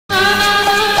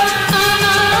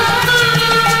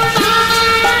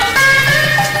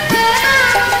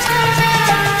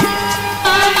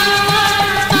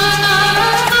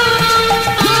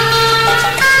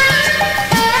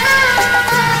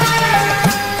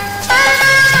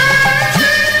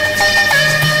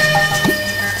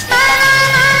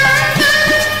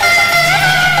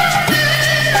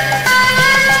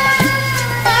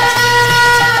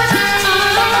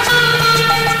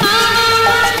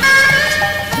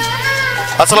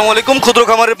আসসালামু আলাইকুম। ক্ষুদ্র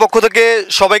খামারের পক্ষ থেকে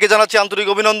সবাইকে জানাচ্ছি আন্তরিক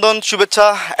অভিনন্দন, শুভেচ্ছা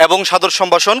এবং সাদর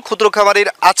সম্ভাষণ। ক্ষুদ্র খামারির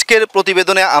আজকের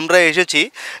প্রতিবেদনে আমরা এসেছি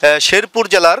শেরপুর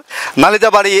জেলার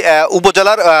নালিতাবাড়ি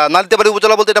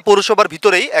উপজেলা বলতে এটা পৌরসভার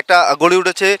ভিতরেই একটা গড়ে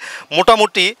উঠেছে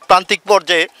মোটামুটি প্রান্তিক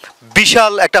পর্যায়ে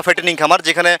বিশাল একটা ফ্যাটেনিং খামার,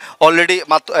 যেখানে অলরেডি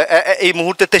এই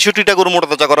মুহূর্তে 63টা গরু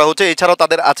মোটাতাজা করা হচ্ছে। এছাড়াও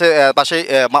তাদের আছে পাশে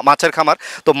মাছের খামার।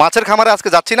 তো মাছের খামারে আজকে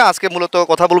যাচ্ছি না, আজকে মূলত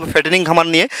কথা বলবো ফ্যাটেনিং খামার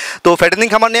নিয়ে। তো ফ্যাটেনিং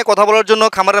খামার নিয়ে কথা বলার জন্য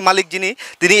খামারের মালিক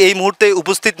তিনি এই মুহূর্তে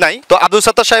উপস্থিত নাই। তো আব্দুল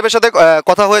সাত্তার সাহেবের সাথে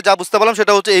কথা হয়ে যা বুঝতে পারলাম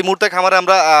সেটা হচ্ছে এই মুহূর্তে খামারে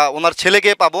আমরা ওনার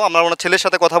ছেলেকে পাবো, আমরা ওনার ছেলের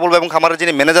সাথে কথা বলবো এবং খামারের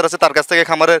যিনি ম্যানেজার আছে তার কাছ থেকে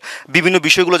খামারের বিভিন্ন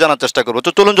বিষয়গুলো জানার চেষ্টা করবো।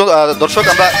 তো চলুন দর্শক,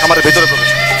 আমরা খামারের ভেতরে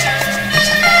প্রবেশ করি।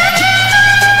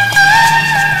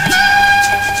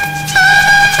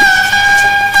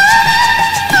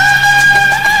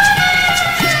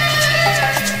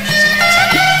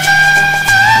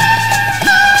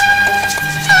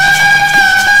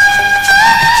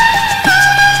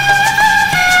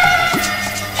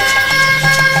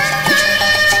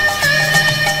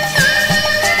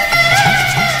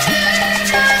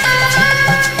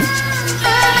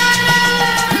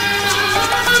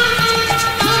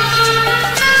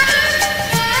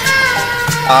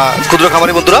 ক্ষুদ্র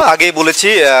খামারি বন্ধুরা, আগেই বলেছি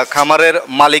খামারের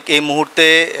মালিক এই মুহূর্তে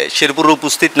শেরপুরে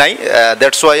উপস্থিত নাই।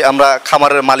 দ্যাটস ওয়াই আমরা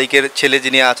খামারের মালিকের ছেলে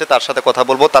যিনি আছে তার সাথে কথা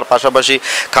বলবো, তার পাশাপাশি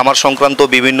খামার সংক্রান্ত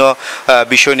বিভিন্ন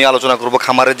বিষয় নিয়ে আলোচনা করব।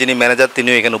 খামারের যিনি ম্যানেজার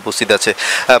তিনিও এখানে উপস্থিত আছে।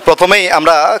 প্রথমেই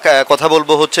আমরা কথা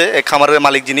বলবো হচ্ছে খামারের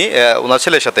মালিক যিনি, ওনার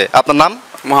ছেলের সাথে। আপনার নাম?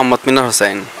 মোহাম্মদ মিনার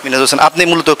হোসেন। মিনার হোসেন, আপনি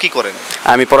মূলত কি করেন?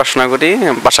 আমি পড়াশোনা করি,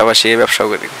 পাশাপাশি ব্যবসা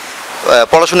করি।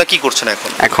 পড়াশোনা কি করছেন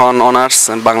এখন? এখন অনার্স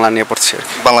বাংলা নিয়ে পড়ছি।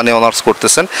 বাংলা নিয়ে অনার্স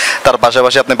করতেছেন, তার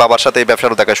পাশাপাশি আপনি বাবার সাথে এই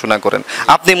ব্যবসাটা দেখাশোনা করেন।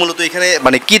 আপনি মূলত এখানে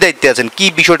মানে কি দায়িত্বে আছেন, কি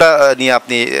বিষয়টা নিয়ে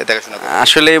আপনি দেখাশোনা করেন?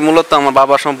 আসলে মূলত আমার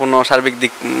বাবা সম্পূর্ণ সার্বিক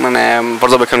দিক মানে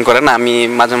পর্যবেক্ষণ করেন। আমি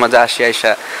মাঝে মাঝে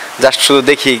আইসা জাস্ট শুধু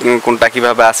দেখি কোনটা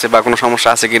কিভাবে আছে বা কোনো সমস্যা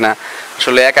আছে কিনা।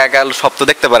 আসলে একা একা সব তো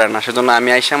দেখতে পারে না, সেজন্য আমি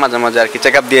আইসা মাঝে মাঝে আর কি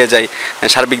চেক আপ দিয়ে যাই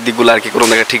সার্বিক দিকগুলো আর কি, কোনো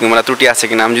জায়গায় ঠিক মানে ত্রুটি আছে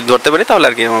কিনা আমি যদি ধরতে পারি তাহলে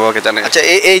আর কি আমার বাবাকে জানাই। আচ্ছা,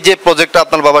 এই যে প্রজেক্টটা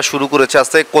আপনার বাবা শুরু করেছে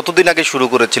আজকে কতদিন আগে শুরু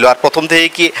করেছিল, আর প্রথম থেকে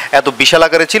কি এত বিশাল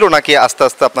আকারে ছিল নাকি আস্তে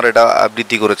আস্তে আপনারা এটা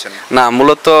বৃদ্ধি করেছেন? না,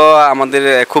 মূলত আমাদের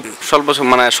খুব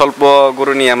স্বল্প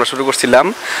গরু নিয়ে আমরা শুরু করছিলাম।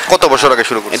 কত বছর আগে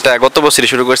শুরু করছি? এটা গত বছরই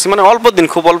শুরু করছি, মানে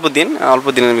খুব অল্প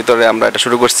দিনের ভিতরে আমরা এটা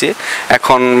শুরু করছি।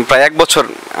 এখন প্রায় 1 বছর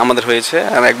আমাদের হয়েছে,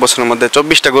 আর 1 বছরের মধ্যে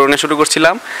 24টা গরু নিয়ে শুরু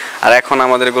করছিলাম, আর এখন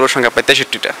আমাদের গরুর সংখ্যা প্রায়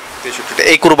 63টা।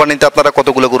 এই কুরবানিতে আপনারা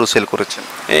কতগুলো গরু সেল করেছেন?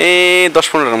 এই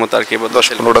 10-15টার মতো আর কি।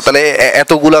 10-15টা। তাহলে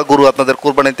এতগুলা গরু আপনাদের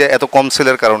কুরবানিতে এত কম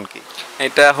সেলের কারণ কি?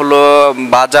 এটা হলো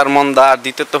বাজার মন্দা, আর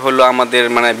দ্বিতীয়ত হলো আমাদের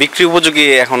মানে বিক্রি উপযোগী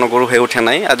এখনো গরু হয়ে ওঠে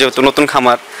নাই, আর যেহেতু নতুন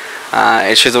খামার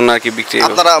সেজন্য আর কি বিক্রি।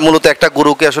 আপনারা মূলত একটা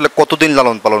গরুকে আসলে কতদিন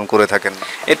লালন পালন করে থাকেন?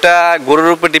 এটা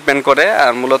গরুর উপর ডিপেন্ড করে,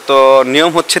 আর মূলত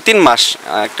নিয়ম হচ্ছে 3 মাস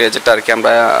একটা, যেটা আর কি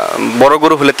আমরা বড়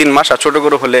গরু হলে 3 মাস, আর ছোট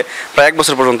গরু হলে প্রায় 1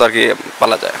 বছর পর্যন্ত আর কি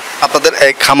পালা যায়। আপনাদের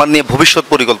এই খামার নিয়ে ভবিষ্যৎ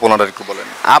পরিকল্পনাটা একটু বলেন।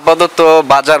 আপাতত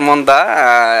বাজার মন্দা,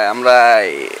 আমরা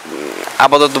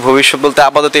আপাতত ভবিষ্যৎ বলতে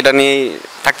আপাতত এটা নিয়ে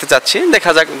থাকতে চাচ্ছি।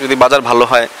 দেখা যাক, যদি বাজার ভালো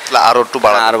হয় আরো একটু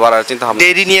বাড়ার চিন্তা ভাবনা।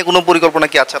 ডেইরি নিয়ে কোনো পরিকল্পনা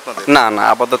কি আছে আপনাদের? না,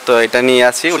 আপাতত এটা নিয়ে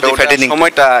আছি। ওটা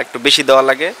সময়টা একটু বেশি দেওয়া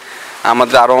লাগে,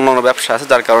 আমাদের আরো অন্যান্য ব্যবসা আছে,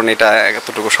 যার কারণে এটা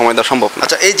এতটুকু সময় দেওয়া সম্ভব না।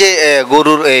 আচ্ছা, এই যে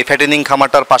গরুর এই ফ্যাটেনিং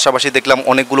খামারটার পাশাপাশি দেখলাম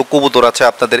অনেকগুলো কবুতর আছে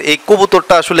আপনাদের। এই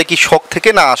কবুতরটা আসলে কি শখ থেকে,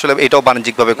 না আসলে এটাও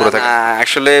বাণিজ্যিকভাবে করে থাকেন?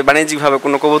 আসলে বাণিজ্যিকভাবে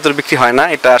কোনো কবুতর বিক্রি হয় না,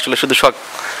 এটা আসলে শুধু শখ।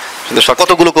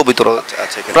 কতগুলো কবুতর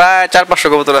আছে? প্রায় 400-500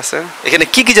 কবুতর আছে। এখানে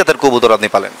কি কি জাতের কবুতর আপনি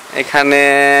পালেন? এখানে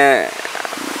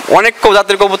অনেক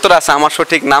জাতের কবুতর আছে, আমার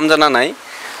সঠিক নাম জানা নাই।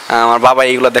 আমার বাবা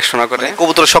এইগুলো দেখাশোনা করে।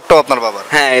 কবুতরের শখটাও আপনার বাবার?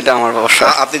 হ্যাঁ, এটা আমার বাবার শখ।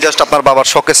 আপনি জাস্ট আপনার বাবার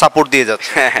শখে সাপোর্ট দিয়ে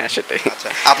যাচ্ছেন? হ্যাঁ, সেটাই। আচ্ছা,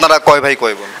 আপনারা কয় ভাই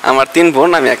কয় বোন? আমার 3 বোন,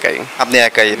 আমি একাই। আপনি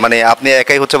একাই, মানে আপনি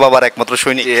একাই হচ্ছে বাবার একমাত্র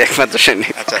সৈনিক? একমাত্র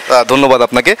সৈনিক। আচ্ছা, ধন্যবাদ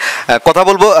আপনাকে। কথা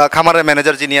বলবো খামারের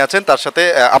ম্যানেজার যিনি আছেন তার সাথে।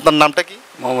 আপনার নামটা কি?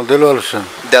 মোহাম্মদ দেলোয়ার হোসেন।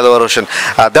 দেলোয়ার হোসেন।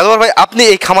 দেলোয়ার ভাই, আপনি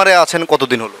এই খামারে আছেন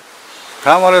কতদিন হলো?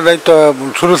 খামারের দায়িত্ব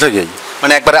শুরু থেকেই,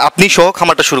 মানে একবারে আপনি সহ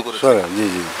খামারটা শুরু করেছেন? জি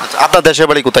জি। আচ্ছা, আপনার দেশের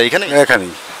বাড়ি কোথায়?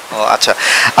 এখানেই। ও আচ্ছা,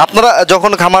 আপনারা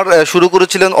যখন খামার শুরু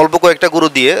করেছিলেন অল্প কয়েকটা গরু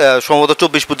দিয়ে, সম্ভবত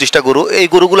 24-25টা গরু, এই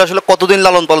গরুগুলো আসলে কতদিন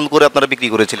লালন পালন করে আপনারা বিক্রি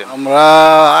করেছিলেন? আমরা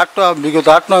বিগত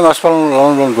 8-9 মাস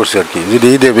লালন পালন করছি আর কি, যদি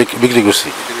ঈদে বিক্রি করছি।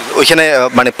 ওইখানে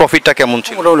মানে প্রফিটটা কেমন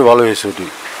ছিল? মোটামুটি ভালো হয়েছে ওটি।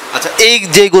 আচ্ছা, এই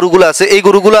যে গরুগুলো আছে এই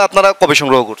গরুগুলো আপনারা কবে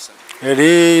সংগ্রহ করছেন?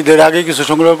 ঈদের আগে কিছু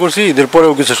সংগ্রহ করছি, ঈদের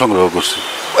পরেও কিছু সংগ্রহ করছি।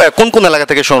 কোন কোন এলাকা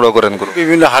থেকে সংগ্রহ করেন গরু?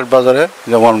 বিভিন্ন হাট বাজারে,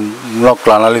 যেমন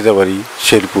নকলা, নালিতাবাড়ি,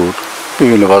 শেরপুর,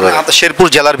 বিভিন্ন বাজারে আপনার শেরপুর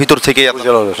জেলার ভিতর থেকে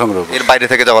সংগ্রহ করি। এর বাইরে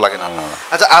থেকে যাওয়া লাগে না। না, না।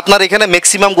 আচ্ছা, আপনার এখানে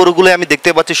ম্যাক্সিমাম গরুগুলো আমি দেখতে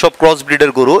পাচ্ছি সব ক্রস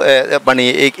ব্রিডের গরু, মানে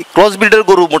এই ক্রস ব্রিডের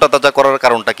গরু মোটা তাজা করার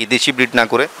কারণটা কি, দেশি ব্রিড না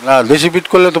করে? না, দেশি বিট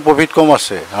করলে তো প্রফিট কম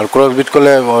আছে, আর ক্রস বিট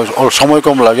করলে সময়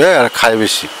কম লাগে আর খায়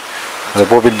বেশি,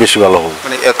 প্রফিট বেশি ভালো হবে।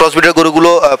 মানে ক্রস ব্রিডের গরুগুলো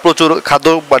প্রচুর খাদ্য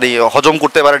মানে হজম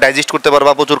করতে পারে, ডাইজেস্ট করতে পারে,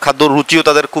 বা প্রচুর খাদ্য রুচিও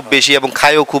তাদের খুব বেশি এবং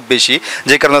খায়ও খুব বেশি,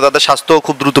 যে কারণে তাদের স্বাস্থ্য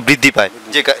খুব দ্রুত বৃদ্ধি পায়।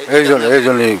 এই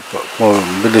জন্যই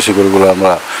বিদেশি গরুগুলো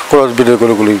আমরা ক্রস বিটের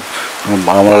গরুগুলি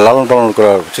আমরা লালন পালন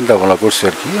করার চিন্তা ভাবনা করছি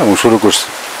আর কি, এবং শুরু করছি।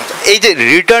 এই যে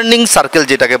রিটার্নিং সার্কেল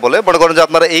যেটাকে বলে, মনে করেন যে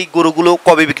আপনারা এই গরুগুলো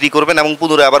কবে বিক্রি করবেন এবং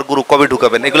পুনরায় আবার গরু কবে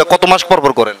ঢুকাবেন, এগুলো কত মাস পর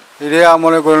পর করেন? এটা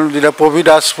মনে করেন যেটা প্রফিট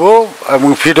আসবো এবং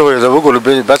ফিট হয়ে যাবো, গরু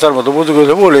বেচার মতো উপযোগী হয়ে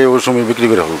যাবো, ওই সময় বিক্রি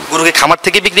করে হবে। গরুকে খামার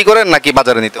থেকে বিক্রি করেন নাকি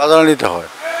বাজারে নিতে? বাজারে নিতে হয়।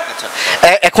 আচ্ছা,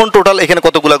 এখন টোটাল এখানে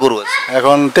কতগুলা গরু আছে?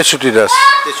 এখন 63টা আছে।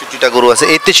 63টা গরু আছে।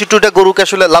 এই 63টা গরুকে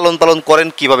আসলে লালন পালন করেন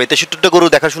কিভাবে? 63টা গরু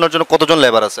দেখাশোনার জন্য কতজন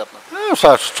লেবার আছে আপনার?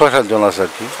 6-7 জন আছে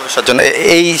আর কি। 6-7 জন।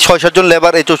 এই 6-7 জন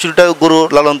লেবার এই 64টা গরু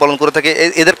লালন পালন করে থাকে।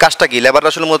 এদের কাজটা কি? লেবার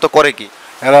আসলে মূলত করে কি?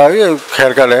 এরা ওই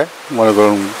খের কাটে, মনে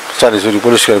করুন চারি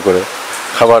পরিষ্কার করে,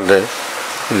 খাবার দেয়।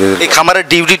 এই খামারের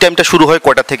ডিউটি টাইমটা শুরু হয়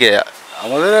কয়টা থেকে?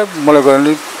 আমাদের মনে করেন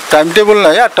টাইম টেবিল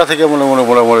নাই, 8টা থেকে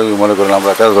মনে করেন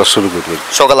আমরা কাজ শুরু করি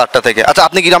সকাল 8টা থেকে। আচ্ছা,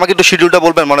 আপনি কি আমাকে একটু শিডিউলটা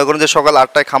বলবেন? মনে করেন যে সকাল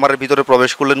 8টায় খামারের ভিতরে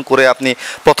প্রবেশ করলেন, করে আপনি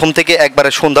প্রথম থেকে একবারে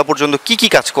সন্ধ্যা পর্যন্ত কি কি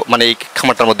কাজ মানে এই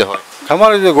খামারটার মধ্যে হয়?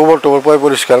 খামারে যে গোবর টোবর পয়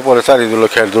পরিষ্কার, পরে চারিদিকে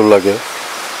খের দূর লাগে,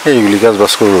 এইগুলি কাজ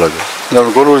বাজ করে লাগে। যেমন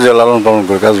গরুর যে লালন পালন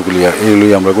করে কাজগুলি, এইগুলি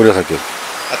আমরা করে থাকি।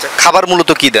 আচ্ছা, খাবার মূলত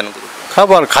কি দেন?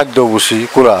 খাবার খাদ্য ভুসি,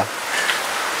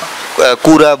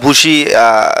 কুড়া ভুসি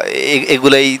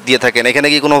এগুলাই দিয়ে থাকেন। এখানে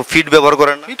কি কোনো ফিড ব্যবহার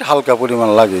করেন না? ফিট হালকা পরিমাণ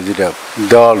লাগে, যেটা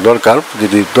দেওয়ার দরকার,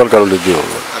 যদি দরকার হলে দিয়ে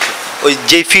হবে। ওই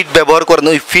যে ফিড ব্যবহার করেন,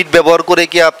 ওই ফিড ব্যবহার করে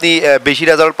কি আপনি বেশি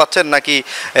রেজাল্ট পাচ্ছেন, নাকি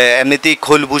এমনিতেই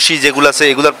খোল ভুসি যেগুলো আছে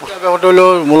এগুলোর? ব্যাপারটা হলো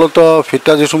মূলত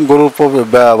ফিটটা যে সময় গরুর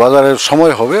বাজারের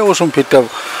সময় হবে, ওই সময় ফিটটা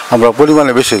আমরা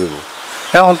পরিমাণে বেশি দেবো।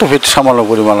 এখন তো ফিট সামান্য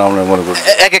পরিমাণ আমরা মনে করি।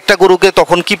 এক একটা গরুকে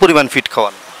তখন কি পরিমাণ ফিট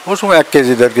খাওয়ান? ওই সময় 1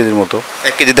 কেজি 1.5 কেজির মতো।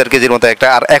 1 কেজি 1.5 কেজির মতো একটা।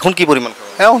 আর এখন কি পরিমাণ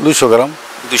খাওয়ান? এখন 200 গ্রাম,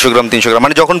 200 গ্রাম 300 গ্রাম,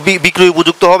 মানে যখন বিক্রয়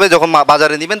উপযুক্ত হবে, যখন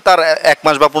বাজারে নেবেন তার 1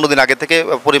 মাস বা 15 দিন আগে থেকে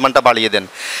পরিমাণটা বাড়িয়ে দেন।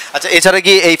 আচ্ছা, এছাড়া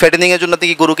কি এই ফ্যাটেনিংয়ের জন্য আপনি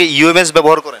কি গরুকে ইউএমএস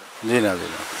ব্যবহার করেন? জি না।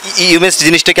 ইউএমএস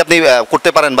জিনিসটা কি আপনি করতে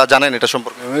পারেন বা জানেন এটা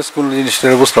সম্পর্কে? ইউএমএস কোন জিনিসটা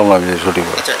বুঝলাম না আমি সঠিক।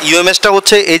 আচ্ছা, ইউএমএসটা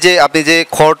হচ্ছে এই যে আপনি যে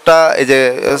খড়টা, এই যে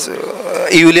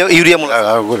ইউরিয়া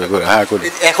হ্যাঁ করি।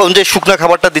 এখন যে শুকনা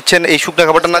খাবারটা দিচ্ছেন, এই শুকনা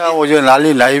খাবারটা না ওই যে নালি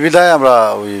নাই বিদায় আমরা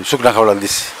ওই শুকনা খাবার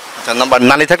দিচ্ছি। আচ্ছা, নাম্বার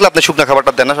নালি থাকলে আপনি শুকনা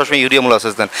খাবারটা দেন না, সবসময় ইউরিয়া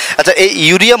মোলাসেস দেন। আচ্ছা, এই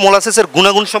ইউরিয়া মোলাসেসের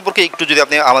গুণাগুণ সম্পর্কে একটু যদি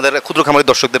আপনি আমাদের ক্ষুদ্র খামারি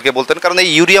দর্শকদেরকে বলতেন, কারণ এই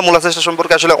ইউরিয়া মোলাসেসটা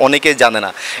সম্পর্কে আসলে অনেকেই জানে না,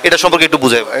 এটা সম্পর্কে একটু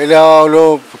বুঝাই। এটা হলো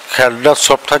খেরটা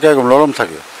সফট থাকে এবং নরম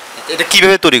থাকে। এটা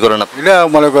কিভাবে তৈরি করেন আপনি? এটা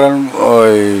মনে করেন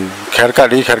ওই খের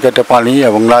কাটে পানি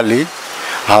এবং নালি,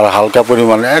 আর হালকা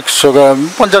পরিমাণে 100 গ্রাম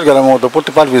 50 গ্রামের মতো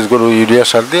প্রতি পার পিস গরু ইউরিয়া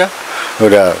সার দিয়ে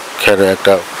ওইটা খেরে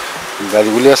একটা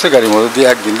গাড়িগুলি আছে, গাড়ির মধ্যে দিয়ে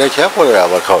একদিন খেয়ে পরে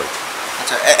আবার খাওয়াই।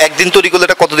 আচ্ছা, একদিন তৈরি করলে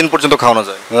এটা কতদিন পর্যন্ত খাওয়ানো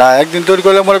যায়? না, একদিন তৈরি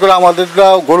করলে মনে করো আমাদের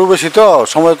গরু বেশি তো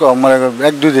সময় কম, মানে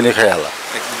 1-2 দিনে খেয়ে আলা,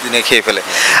 দিনে খেয়ে ফেলে।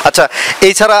 আচ্ছা,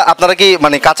 এই ছাড়া আপনারা কি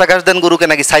মানে কাঁচা ঘাস দেন গরুকে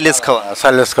নাকি সাইলেজ খাওয়া?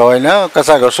 সাইলেজ খাওয়াই না,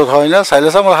 কাঁচা ঘাসও খাওয়াই না,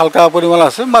 সাইলেজ আমার হালকা পরিমাণ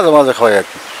আছে, মাঝে মাঝে খাওয়াই আর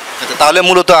কি। আচ্ছা, তাহলে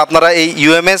মূলত আপনারা এই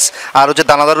ইউএমএস আর হচ্ছে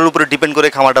দানাদারের উপরে ডিপেন্ড করে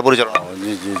খামারটা পরিচালনা করেন।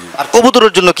 জি জি জি। আর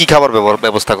কবুতরের জন্য কি খাবার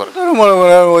ব্যবস্থা করেন? মনে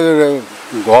করেন ওই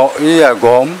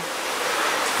গম,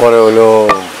 পরে হলো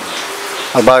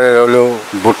বাইরে হলো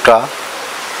ভুট্টা,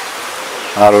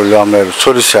 আর হইলো আপনার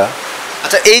সরিষা।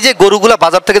 আচ্ছা, এই যে গরুগুলা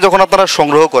বাজার থেকে যখন আপনারা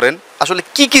সংগ্রহ করেন, আসলে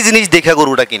কি কি জিনিস দেখে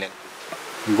গরুটা কিনেন?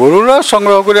 গরুরা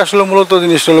সংগ্রহ করে আসলে মূলত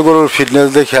জিনিসটা হলো গরুর ফিটনেস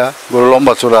দেখা, গরুর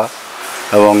লম্বা চূড়া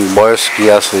এবং বয়স কি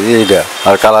আছে এইটা,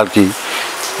 আর কালার কি,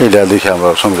 এইটা দেখে আমরা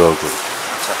সংগ্রহ করি।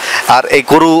 আর এই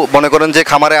গরু মনে করেন যে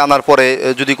খামারে আনার পরে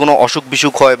যদি কোনো অসুখ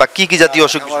বিসুখ হয় বা কি কি জাতীয়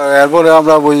অসুখ? এরপরে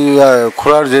আমরা ওই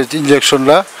খোলার যে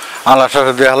ইঞ্জেকশনটা আনার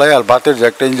সাথে দেওয়া হয়, আর বাতের যে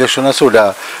একটা ইঞ্জেকশন আছে ওটা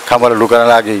খামারে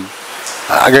ঢুকানোর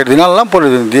আগের দিন আনলাম,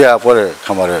 পরের দিন দিয়া পরে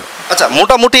খামারে। আচ্ছা,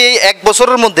 মোটামুটি এই 1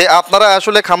 বছরের মধ্যে আপনারা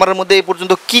আসলে খামারের মধ্যে এই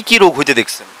পর্যন্ত কি কি রোগ হইতে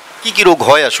দেখছেন? কি কি রোগ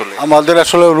হয় আসলে? আমাদের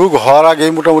আসলে রোগ হওয়ার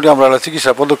আগেই মোটামুটি আমরা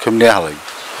চিকিৎসা পদক্ষেপ নিয়ে হালাই,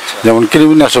 যেমন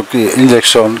কৃমিনাশক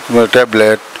ইঞ্জেকশন,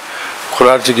 ট্যাবলেট,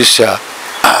 খোলার চিকিৎসা,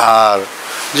 আর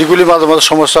যেগুলি মাঝে মাঝে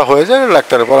সমস্যা হয়ে যায়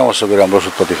ডাক্তারের পরামর্শ করে আমরা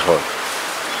ওষুধপাতি খাওয়াই।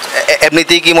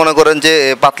 এমনিতেই কি মনে করেন যে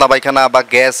পাতলা পায়খানা বা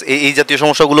গ্যাস এই জাতীয়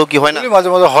সমস্যাগুলো কি হয় না? মাঝে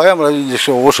মাঝে হয়, আমরা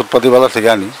ইঞ্জেকশন ওষুধপাতি বাজার থেকে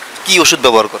আনি। কি ওষুধ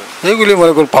ব্যবহার করেন? এইগুলি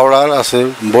মনে করেন পাউডার আছে,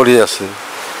 বড়ি আছে,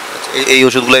 এই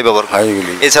ওষুধগুলাই ব্যবহার করেন।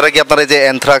 এইগুলি এছাড়া কি আপনার এই যে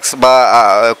অ্যানথ্রাক্স বা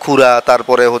খুরা,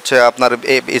 তারপরে হচ্ছে আপনার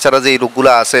এছাড়া যে এই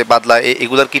রোগগুলো আছে বাদলা,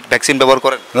 এগুলার কি ভ্যাকসিন ব্যবহার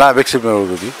করেন? না, ভ্যাকসিন ব্যবহার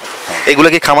করি। এগুলো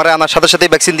কি খামারে আনার সাথে সাথে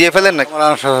ভ্যাকসিন দিয়ে ফেলেন না?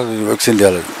 আনার সাথে ভ্যাকসিন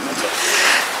দেওয়া লাগে।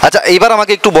 আচ্ছা, এইবার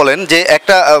আমাকে একটু বলেন যে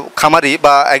একটা খামারি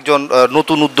বা একজন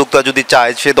নতুন উদ্যোক্তা যদি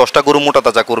চায় সে 10টা গরু মোটা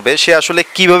তাজা করবে, সে আসলে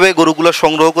কিভাবে গরুগুলো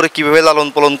সংগ্রহ করে, কিভাবে লালন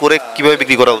পালন করে, কিভাবে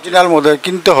বিক্রি করা উচিত? অরিজিনাল মধ্যে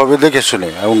কিনতে হবে দেখে শুনে,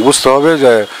 এবং বুঝতে হবে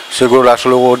যে সেগুলো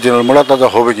আসলে অরিজিনাল মোটা তাজা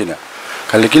হবে কিনা।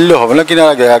 খালি কিনলে হবে না, কেনার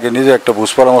আগে আগে নিজে একটা বুঝ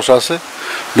পরামর্শ আছে,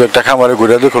 দু একটা খামারে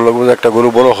ঘুরে দেখে লাগবে যে একটা গরু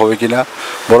বড় হবে কিনা,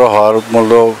 বড় হওয়ার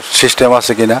মূল্য সিস্টেম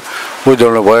আছে কিনা, ওই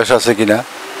ধরনের বয়স আছে কিনা,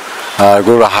 আর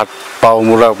গরুর হাত পাও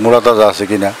মোড়া তাজা আছে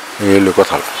কিনা, এই হলো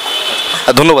কথা।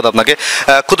 ধন্যবাদ আপনাকে।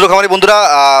 ক্ষুদ্র খামারি বন্ধুরা,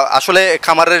 আসলে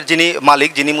খামারের যিনি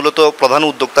মালিক, যিনি মূলত প্রধান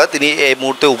উদ্যোক্তা, তিনি এই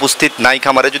মুহূর্তে উপস্থিত নাই।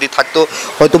 খামারে যদি থাকতো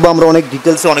হয়তো বা আমরা অনেক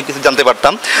ডিটেলসে অনেক কিছু জানতে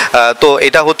পারতাম। তো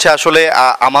এটা হচ্ছে আসলে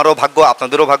আমারও ভাগ্য,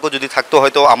 আপনাদেরও ভাগ্য। যদি থাকতো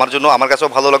হয়তো আমার জন্য, আমার কাছেও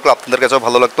ভালো লাগতো, আপনাদের কাছেও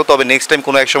ভালো লাগতো। তবে নেক্সট টাইম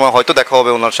কোনো এক সময় হয়তো দেখা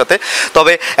হবে ওনার সাথে।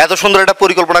 তবে এত সুন্দর একটা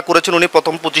পরিকল্পনা করেছেন উনি।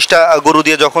 প্রথম 25টা গরু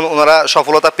দিয়ে যখন ওনারা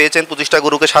সফলতা পেয়েছেন, 25টা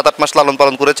গরুকে 7-8 মাস লালন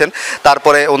পালন করেছেন,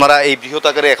 তারপরে ওনারা এই বৃহৎ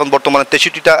আকারে এখন বর্তমানে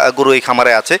 63টা গরু এই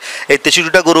খামারে আছে। এই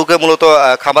 63টা গরুকে মূলত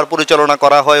খাবার পরিচালনা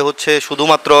করা হয় হচ্ছে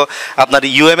শুধুমাত্র আপনার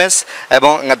ইউএমএস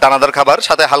এবং দানাদার খাবার,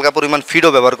 সাথে হালকা পরিমাণ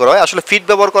ফিডও ব্যবহার করা হয়। আসলে ফিড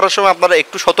ব্যবহার করার সময় আপনারা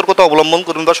একটু সতর্কতা অবলম্বন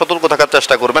করবেন বা সতর্ক থাকার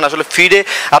চেষ্টা করবেন। আসলে ফিডে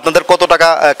আপনাদের কত টাকা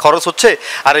খরচ হচ্ছে,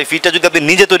 আর এই ফিডটা যদি আপনি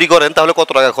নিজে তৈরি করেন তাহলে কত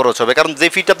টাকা খরচ হবে। কারণ যে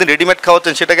ফিডটা আপনি রেডিমেড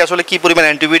খাওয়াচ্ছেন সেটাকে আসলে কী পরিমাণ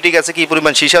অ্যান্টিবায়োটিক আছে, কী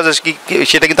পরিমাণ সীসা আছে,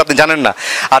 সেটা কিন্তু আপনি জানেন না।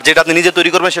 আর যেটা আপনি নিজে তৈরি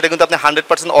করবেন সেটা কিন্তু আপনি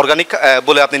 100% অর্গানিক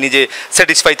বলে আপনি নিজে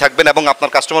স্যাটিসফাই থাকবেন, এবং আপনার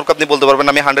কাস্টমারকে আপনি বলতে পারবেন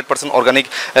আমি 100% অর্গানিক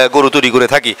গরু তৈরি করে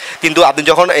থাকি। কিন্তু আপনি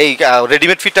যখন এই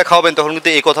রেডিমেড ফিডটা খাওয়াবেন তখন কিন্তু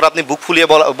এই কথাটা আপনি বুক ফুলিয়ে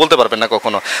বলতে পারবেন না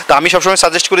কখনো। তো আমি সবসময়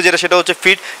সাজেস্ট করি যেটা, সেটা হচ্ছে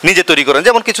ফিড নিজে তৈরি করেন।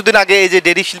 যেমন কিছুদিন আগে এই যে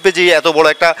ডেয়ারি শিল্পে যে এত বড়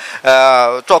একটা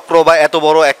চক্র বা এত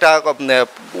বড় একটা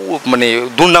মানে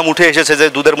দুর্নাম উঠে এসেছে যে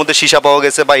দুধের মধ্যে সীসা পাওয়া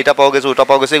গেছে বা এটা পাওয়া গেছে ওটা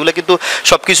পাওয়া গেছে, এগুলো কিন্তু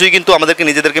সব কিছুই কিন্তু আমাদেরকে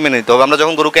নিজেদেরকে মেনে নিতে হবে। আমরা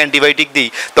যখন গরুকে অ্যান্টিবায়োটিক দিই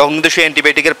তখন কিন্তু সেই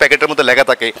অ্যান্টিবায়োটিকের প্যাকেটের মধ্যে লেখা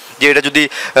থাকে যে এটা যদি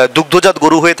দুগ্ধজাত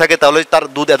গরু হয়ে থাকে তাহলে তার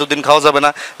দুধ এতদিন খাওয়া যাবে না,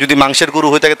 যদি মাংসের গরু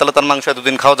হয়ে থাকে তাহলে তার মাংস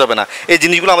এতদিন খাওয়া যাবে না। এই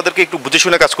জিনিসগুলো আমাদেরকে একটু বুঝে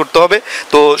শুনে কাজ করতে হবে।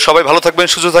 তো সবাই ভালো থাকবেন,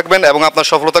 সুস্থ থাকবেন, এবং আপনার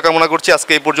সফলতা কামনা করছি।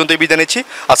 আজকে এই পর্যন্তই বিদায় নিচ্ছি।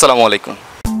 আসসালামু আলাইকুম।